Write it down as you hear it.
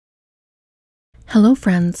Hello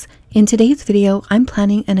friends, in today's video I'm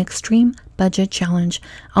planning an extreme budget challenge.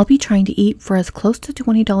 I'll be trying to eat for as close to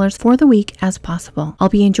 $20 for the week as possible. I'll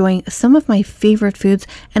be enjoying some of my favorite foods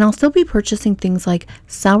and I'll still be purchasing things like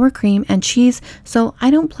sour cream and cheese, so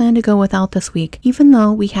I don't plan to go without this week, even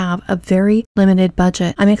though we have a very limited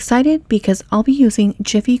budget. I'm excited because I'll be using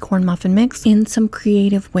Jiffy corn muffin mix in some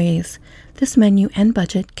creative ways. This menu and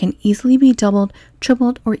budget can easily be doubled,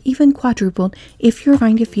 tripled, or even quadrupled if you're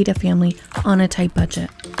trying to feed a family on a tight budget.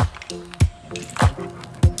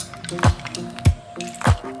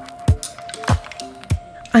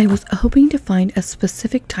 I was hoping to find a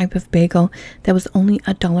specific type of bagel that was only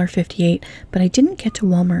 $1.58, but I didn't get to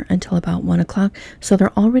Walmart until about 1 o'clock, so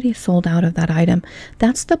they're already sold out of that item.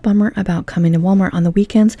 That's the bummer about coming to Walmart on the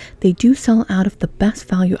weekends. They do sell out of the best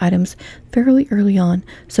value items fairly early on,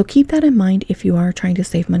 so keep that in mind if you are trying to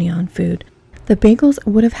save money on food. The bagels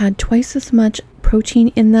would have had twice as much protein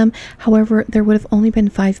in them, however there would have only been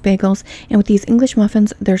 5 bagels, and with these English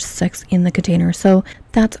muffins there's 6 in the container, so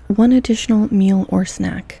that's 1 additional meal or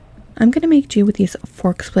snack. I'm going to make do with these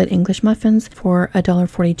fork split English muffins for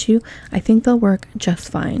 $1.42. I think they'll work just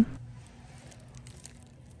fine.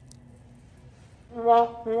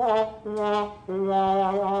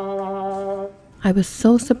 I was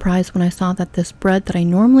so surprised when I saw that this bread that I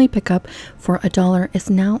normally pick up for $1 is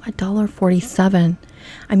now $1.47.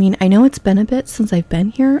 I mean, I know it's been a bit since I've been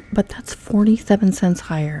here, but that's 47 cents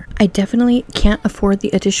higher. I definitely can't afford the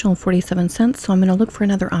additional 47 cents, so I'm going to look for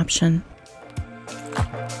another option.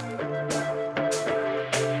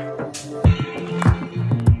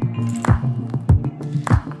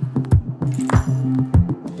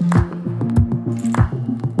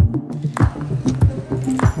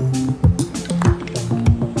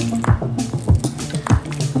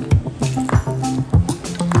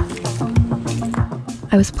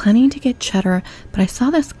 I was planning to get cheddar, but I saw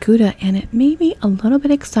this Gouda and it made me a little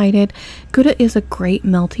bit excited. Gouda is a great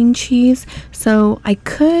melting cheese, so I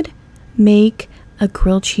could make a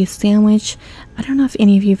grilled cheese sandwich. I don't know if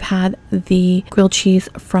any of you have had the grilled cheese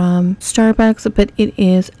from Starbucks, but it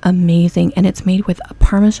is amazing and it's made with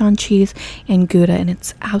Parmesan cheese and Gouda and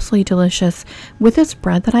it's absolutely delicious. With this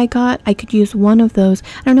bread that I got, I could use one of those.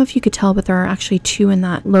 I don't know if you could tell, but there are actually 2 in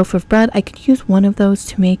that loaf of bread. I could use one of those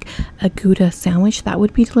to make a Gouda sandwich. That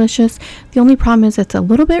would be delicious. The only problem is it's a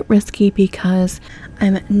little bit risky because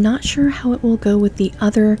I'm not sure how it will go with the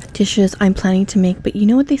other dishes I'm planning to make, but you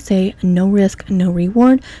know what they say, no risk, no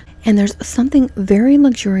reward. And there's something very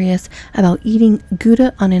luxurious about eating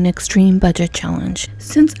Gouda on an extreme budget challenge.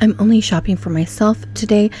 Since I'm only shopping for myself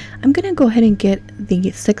today, I'm gonna go ahead and get the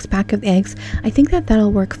 6-pack of eggs. I think that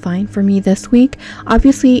that'll work fine for me this week.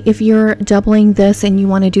 Obviously, if you're doubling this and you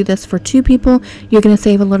want to do this for 2 people, you're gonna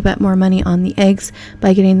save a little bit more money on the eggs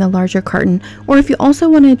by getting the larger carton. Or if you also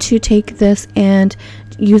wanted to take this and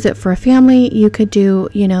use it for a family, you could do,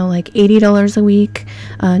 you know, like $80 a week,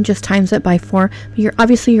 just times it by 4. But you're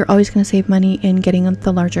always going to save money in getting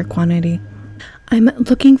the larger quantity. I'm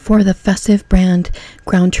looking for the festive brand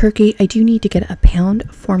ground turkey. I do need to get a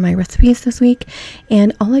pound for my recipes this week,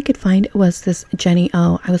 and all I could find was this Jenny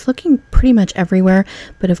O. I was looking pretty much everywhere,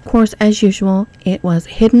 but of course, as usual, it was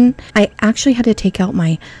hidden. I actually had to take out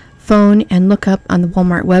my phone and look up on the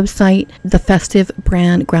Walmart website the festive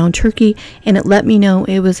brand ground turkey, and it let me know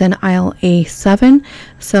it was in aisle A7.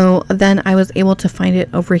 So then I was able to find it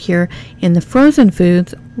over here in the frozen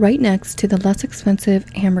foods right next to the less expensive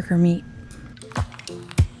hamburger meat.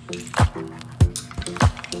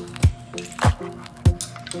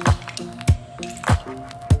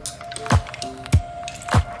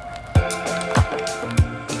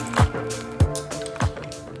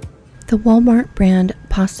 The Walmart brand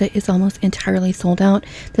pasta is almost entirely sold out.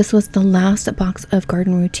 This was the last box of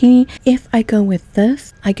garden rotini. If I go with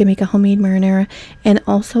this, I can make a homemade marinara, and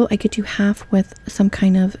also I could do half with some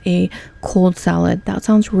kind of a cold salad. That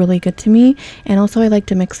sounds really good to me, and also I like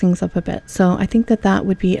to mix things up a bit, so I think that that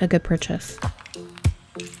would be a good purchase.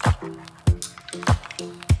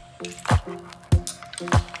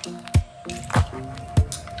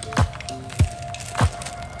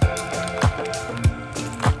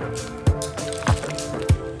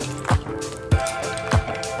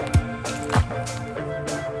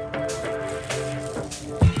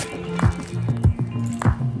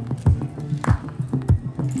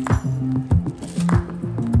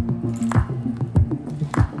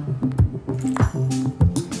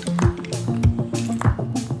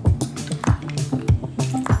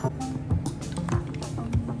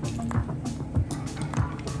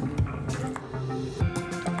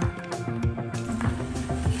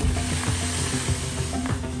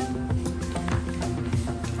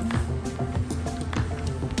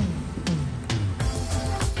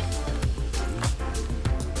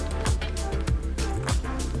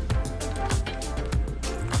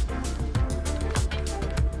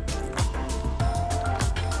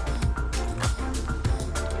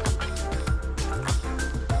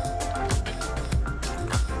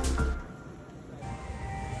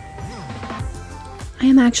 I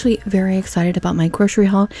am actually very excited about my grocery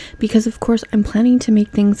haul because of course I'm planning to make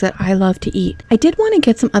things that I love to eat. I did want to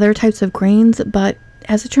get some other types of grains, but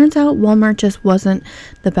as it turns out, Walmart just wasn't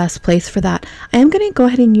the best place for that. I am going to go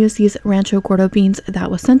ahead and use these Rancho Gordo beans that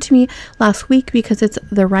was sent to me last week because it's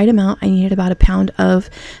the right amount. I needed about a pound of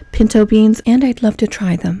pinto beans and I'd love to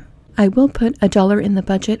try them. I will put $1 in the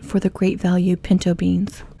budget for the great value pinto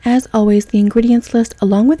beans. As always, the ingredients list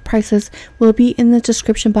along with prices will be in the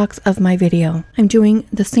description box of my video. I'm doing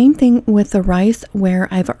the same thing with the rice where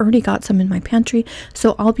I've already got some in my pantry,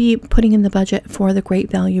 so I'll be putting in the budget for the great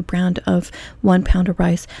value brand of 1 pound of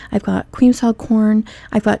rice. I've got cream salad corn,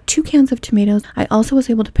 I've got 2 cans of tomatoes. I also was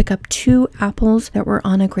able to pick up 2 apples that were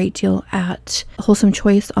on a great deal at Wholesome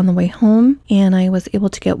Choice on the way home, and I was able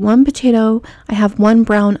to get 1 potato, I have 1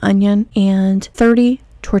 brown onion, and 30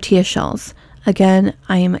 tortilla shells. Again,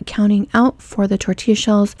 I am accounting out for the tortilla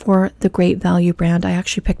shells for the great value brand. I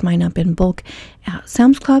actually picked mine up in bulk at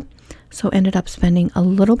Sam's Club, so ended up spending a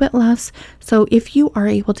little bit less. So if you are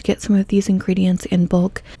able to get some of these ingredients in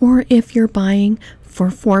bulk, or if you're buying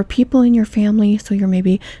for 4 people in your family, so you're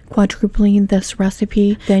maybe quadrupling this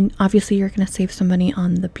recipe, then obviously you're going to save some money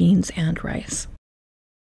on the beans and rice.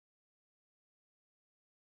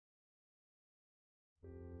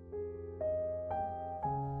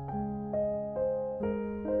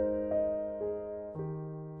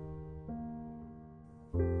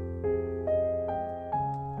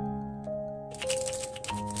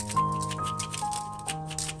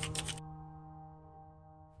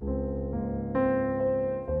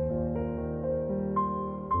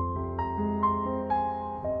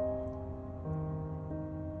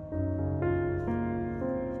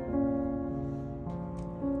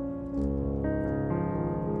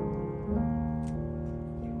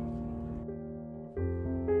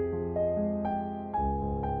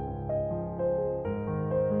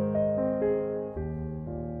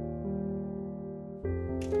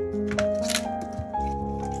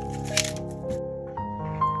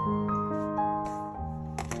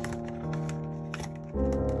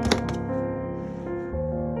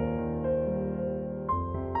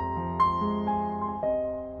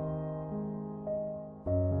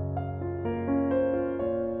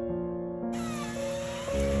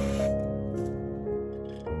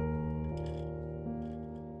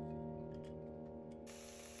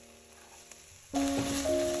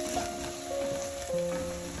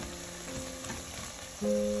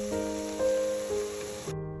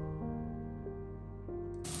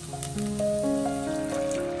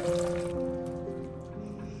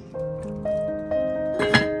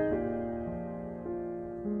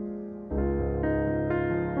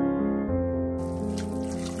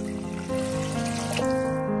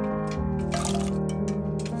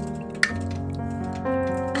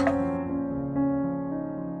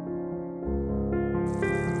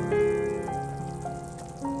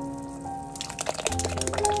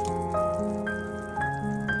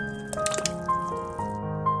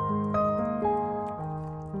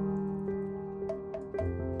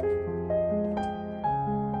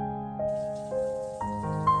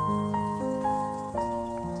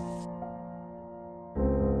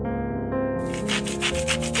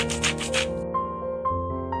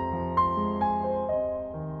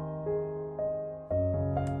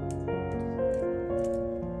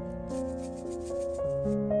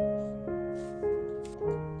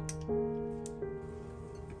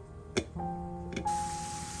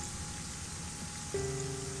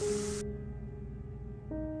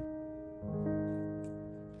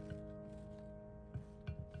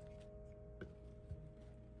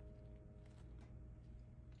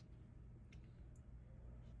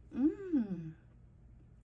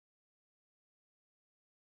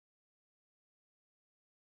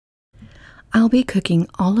 I'll be cooking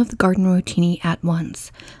all of the garden rotini at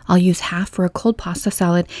once. I'll use half for a cold pasta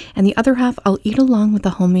salad, and the other half I'll eat along with the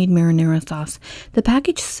homemade marinara sauce. The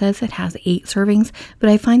package says it has 8 servings, but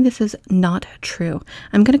I find this is not true.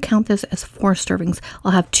 I'm going to count this as 4 servings.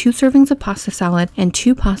 I'll have 2 servings of pasta salad and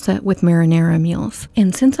 2 pasta with marinara meals.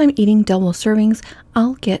 And since I'm eating double servings,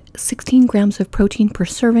 I'll get 16 grams of protein per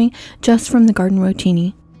serving just from the garden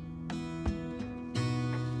rotini.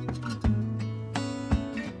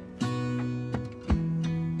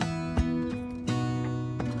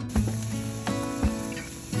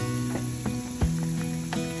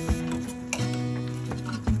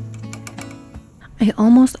 I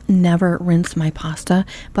almost never rinse my pasta,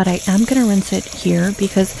 but I am going to rinse it here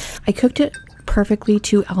because I cooked it perfectly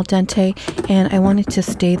to al dente and I want it to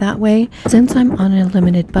stay that way. Since I'm on a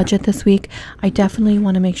limited budget this week, I definitely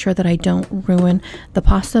want to make sure that I don't ruin the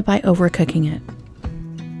pasta by overcooking it.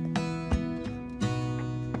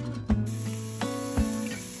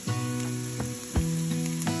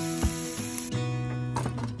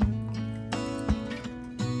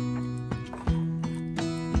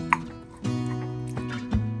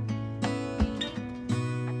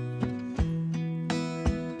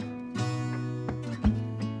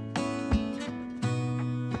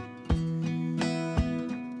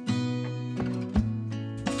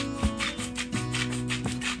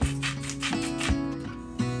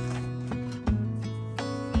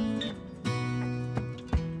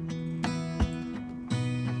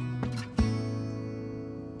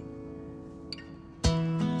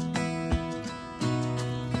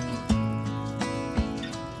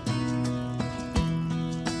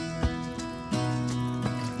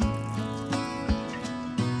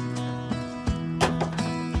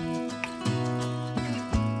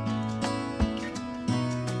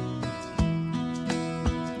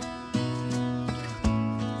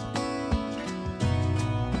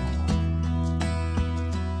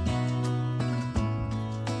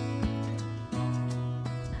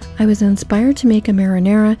 I was inspired to make a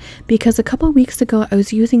marinara because a couple weeks ago I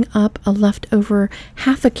was using up a leftover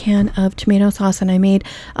half a can of tomato sauce, and I made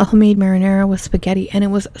a homemade marinara with spaghetti, and it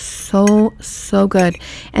was so good.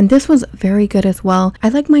 And this was very good as well. I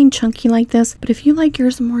like mine chunky like this, but if you like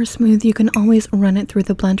yours more smooth, you can always run it through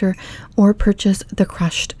the blender or purchase the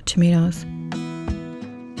crushed tomatoes.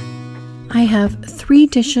 I have 3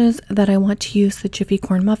 dishes that I want to use the Jiffy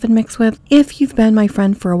Corn Muffin Mix with. If you've been my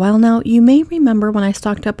friend for a while now, you may remember when I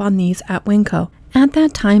stocked up on these at Winco. At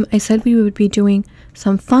that time, I said we would be doing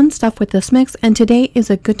some fun stuff with this mix, and today is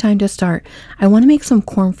a good time to start. I want to make some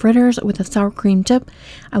corn fritters with a sour cream dip.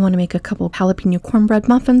 I want to make a couple jalapeno cornbread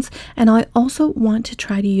muffins, and I also want to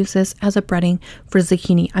try to use this as a breading for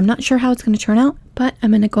zucchini. I'm not sure how it's going to turn out, but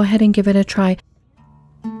I'm going to go ahead and give it a try.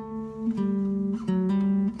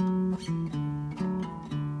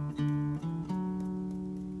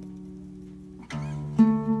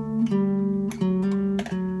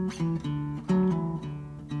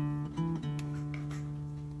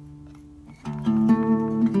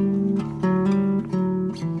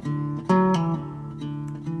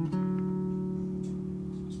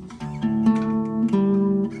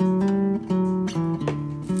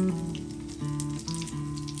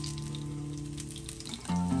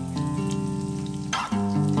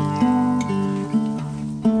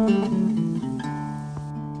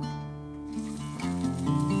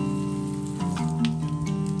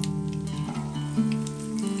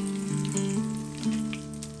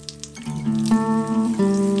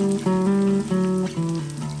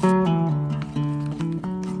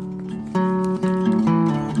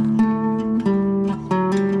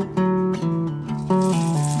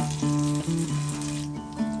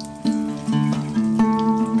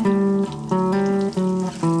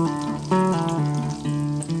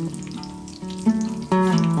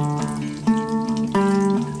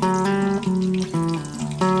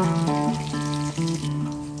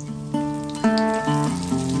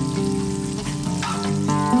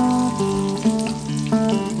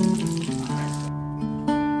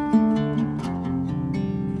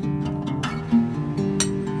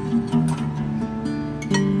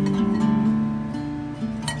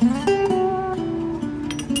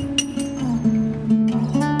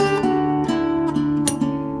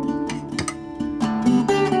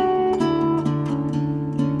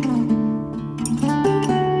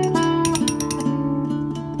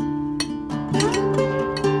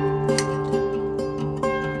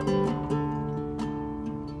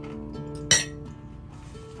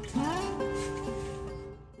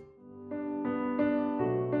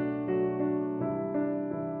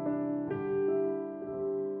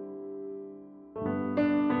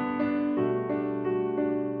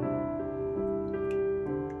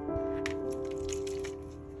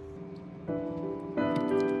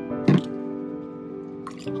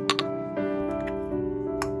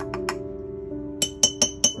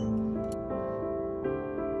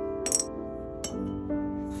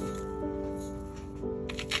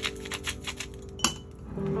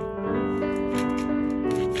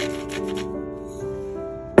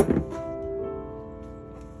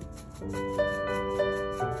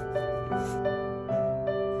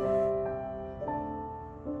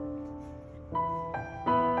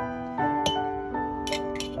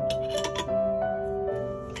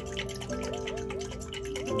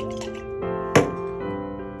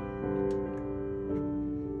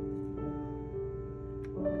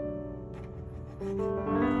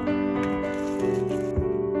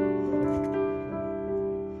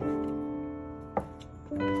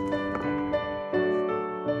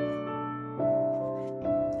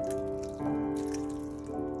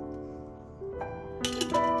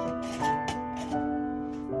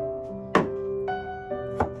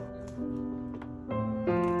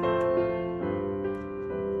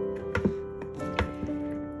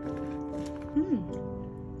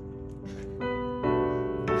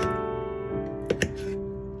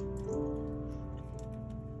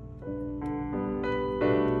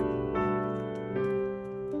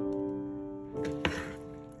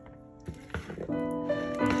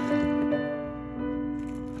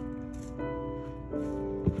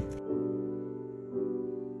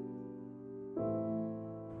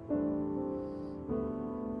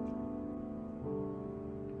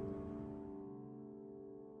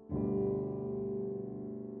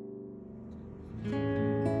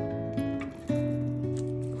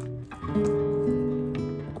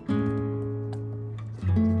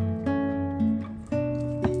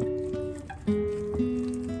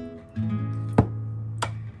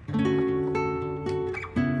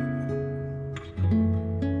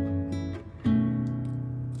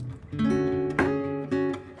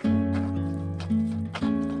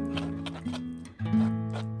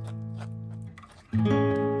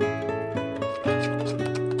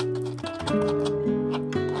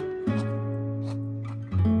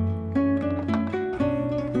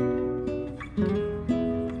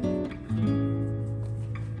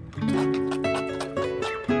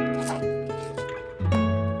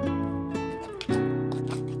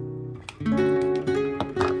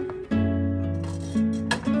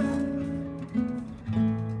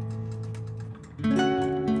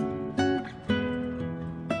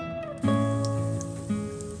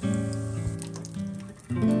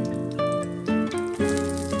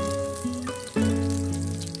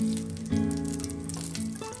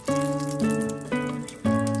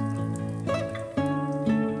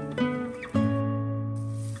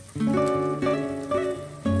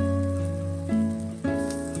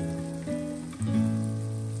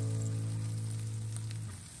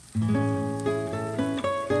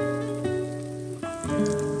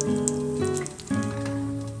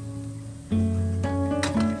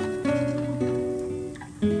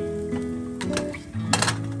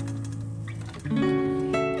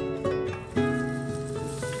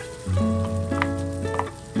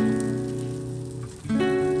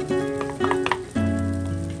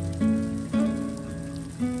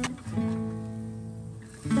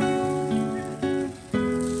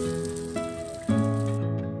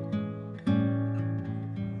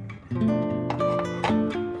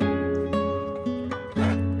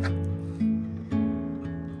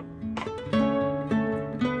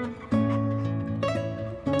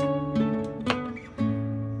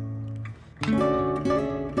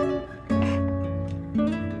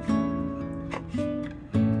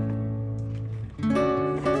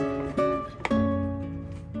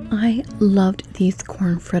 I loved these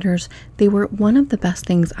corn fritters. They were one of the best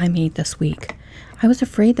things I made this week. I was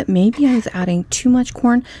afraid that maybe I was adding too much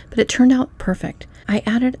corn, but it turned out perfect. I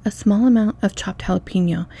added a small amount of chopped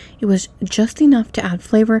jalapeno. It was just enough to add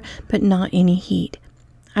flavor, but not any heat.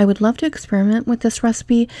 I would love to experiment with this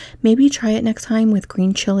recipe. Maybe try it next time with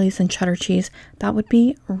green chilies and cheddar cheese. That would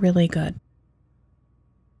be really good.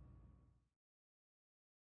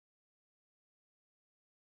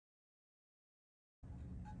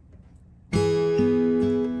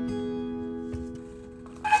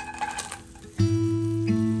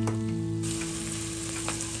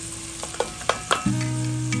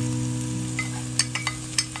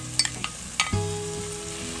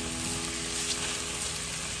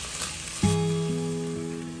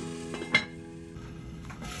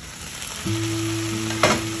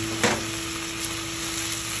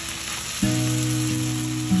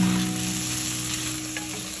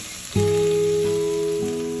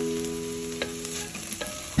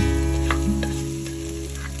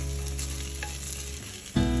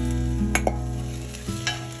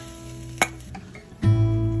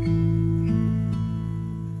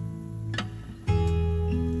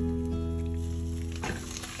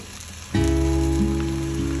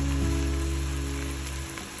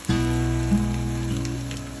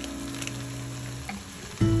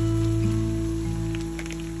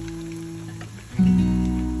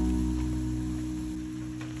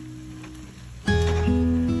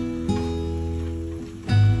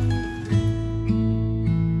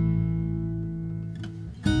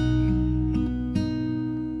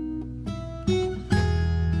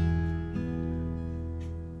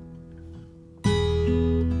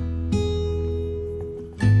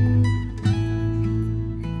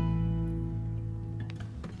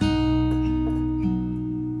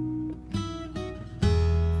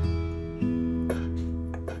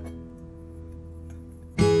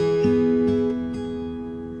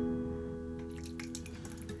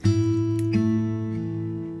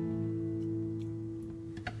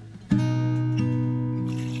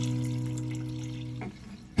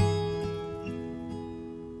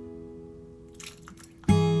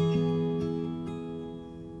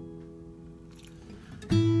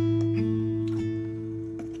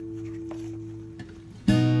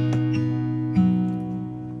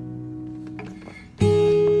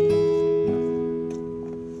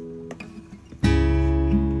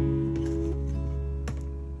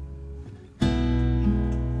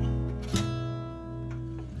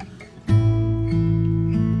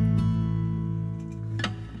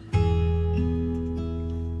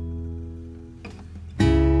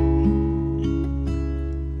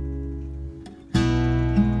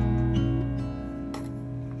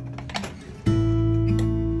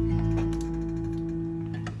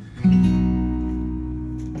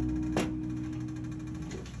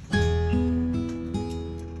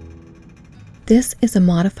 This is a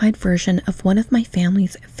modified version of one of my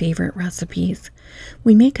family's favorite recipes.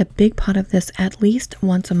 We make a big pot of this at least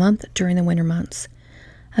once a month during the winter months.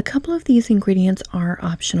 A couple of these ingredients are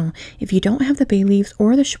optional. If you don't have the bay leaves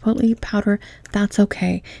or the chipotle powder, that's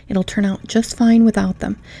okay. It'll turn out just fine without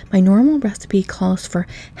them. My normal recipe calls for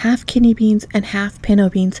half kidney beans and half pinto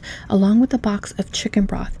beans, along with a box of chicken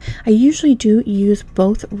broth. I usually do use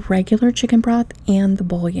both regular chicken broth and the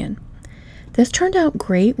bouillon. This turned out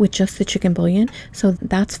great with just the chicken bouillon, so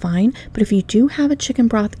that's fine, but if you do have a chicken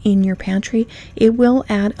broth in your pantry, it will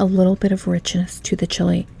add a little bit of richness to the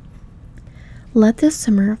chili. Let this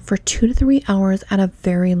simmer for 2 to 3 hours at a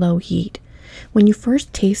very low heat. When you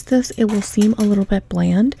first taste this, it will seem a little bit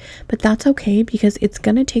bland, but that's okay because it's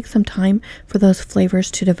going to take some time for those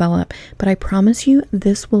flavors to develop, but I promise you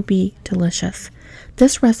this will be delicious.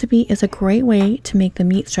 This recipe is a great way to make the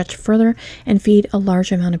meat stretch further and feed a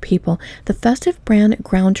large amount of people. The Festive brand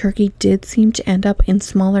ground turkey did seem to end up in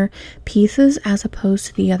smaller pieces as opposed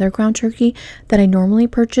to the other ground turkey that I normally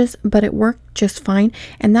purchase, but it worked just fine,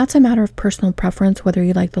 and that's a matter of personal preference whether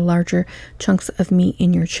you like the larger chunks of meat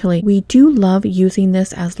in your chili. We do love using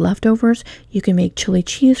this as leftovers. You can make chili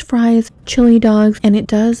cheese fries, chili dogs, and it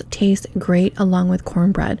does taste great along with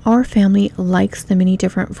cornbread. Our family likes the many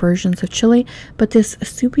different versions of chili, but this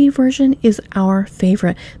soupy version is our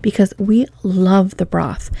favorite because we love the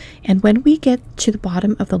broth, and when we get to the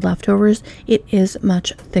bottom of the leftovers, it is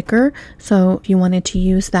much thicker, so if you wanted to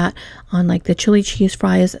use that on like the chili cheese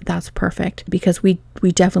fries, that's perfect because we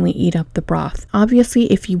definitely eat up the broth.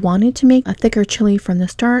 Obviously, if you wanted to make a thicker chili from the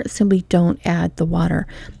start, simply don't add the water.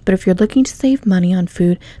 But if you're looking to save money on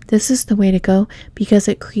food, this is the way to go because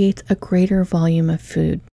it creates a greater volume of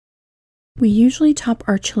food. We usually top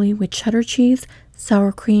our chili with cheddar cheese,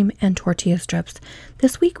 sour cream, and tortilla strips.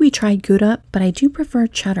 This week we tried Gouda, but I do prefer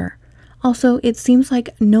cheddar. Also, it seems like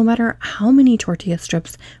no matter how many tortilla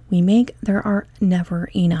strips we make, there are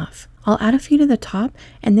never enough. I'll add a few to the top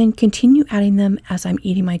and then continue adding them as I'm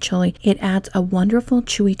eating my chili. It adds a wonderful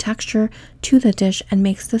chewy texture to the dish and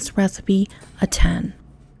makes this recipe a 10.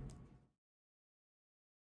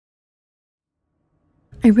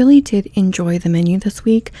 I really did enjoy the menu this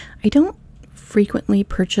week. I don't frequently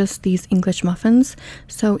purchase these English muffins,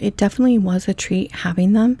 so it definitely was a treat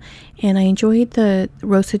having them. And I enjoyed the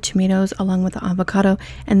roasted tomatoes along with the avocado,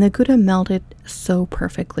 and the Gouda melded so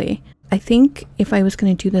perfectly. I think if I was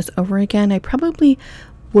going to do this over again, I probably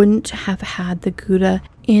wouldn't have had the Gouda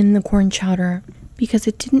in the corn chowder because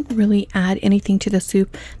it didn't really add anything to the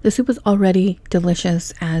soup. The soup was already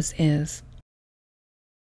delicious as is.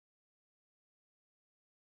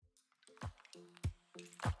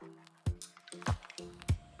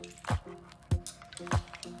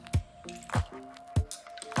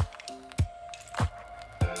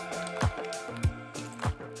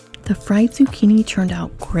 The fried zucchini turned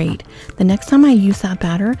out great. The next time I use that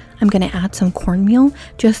batter, I'm going to add some cornmeal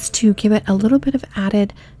just to give it a little bit of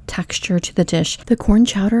added texture to the dish. The corn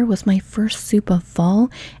chowder was my first soup of fall,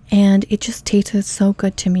 and it just tasted so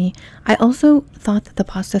good to me. I also thought that the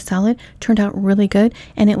pasta salad turned out really good,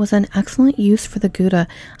 and it was an excellent use for the Gouda.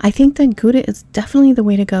 I think that Gouda is definitely the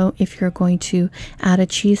way to go if you're going to add a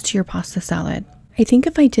cheese to your pasta salad. I think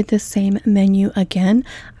if I did this same menu again,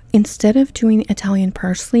 instead of doing Italian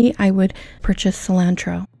parsley, I would purchase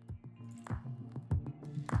cilantro.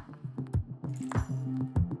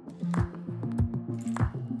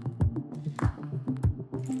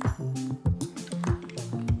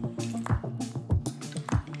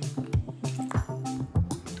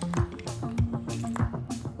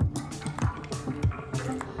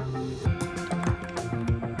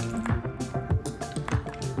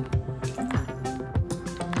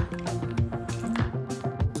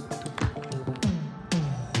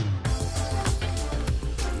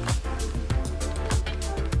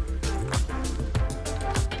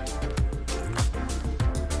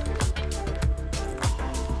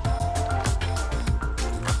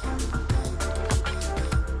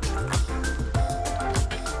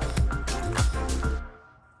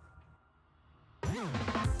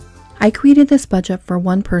 I created this budget for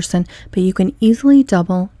one person, but you can easily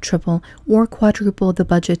double, triple, or quadruple the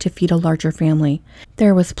budget to feed a larger family.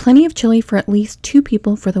 There was plenty of chili for at least 2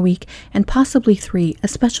 people for the week, and possibly 3,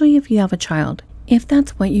 especially if you have a child. If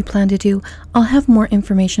that's what you plan to do, I'll have more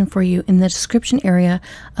information for you in the description area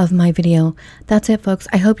of my video. That's it, folks.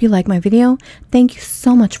 I hope you like my video. Thank you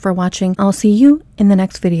so much for watching. I'll see you in the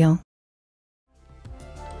next video.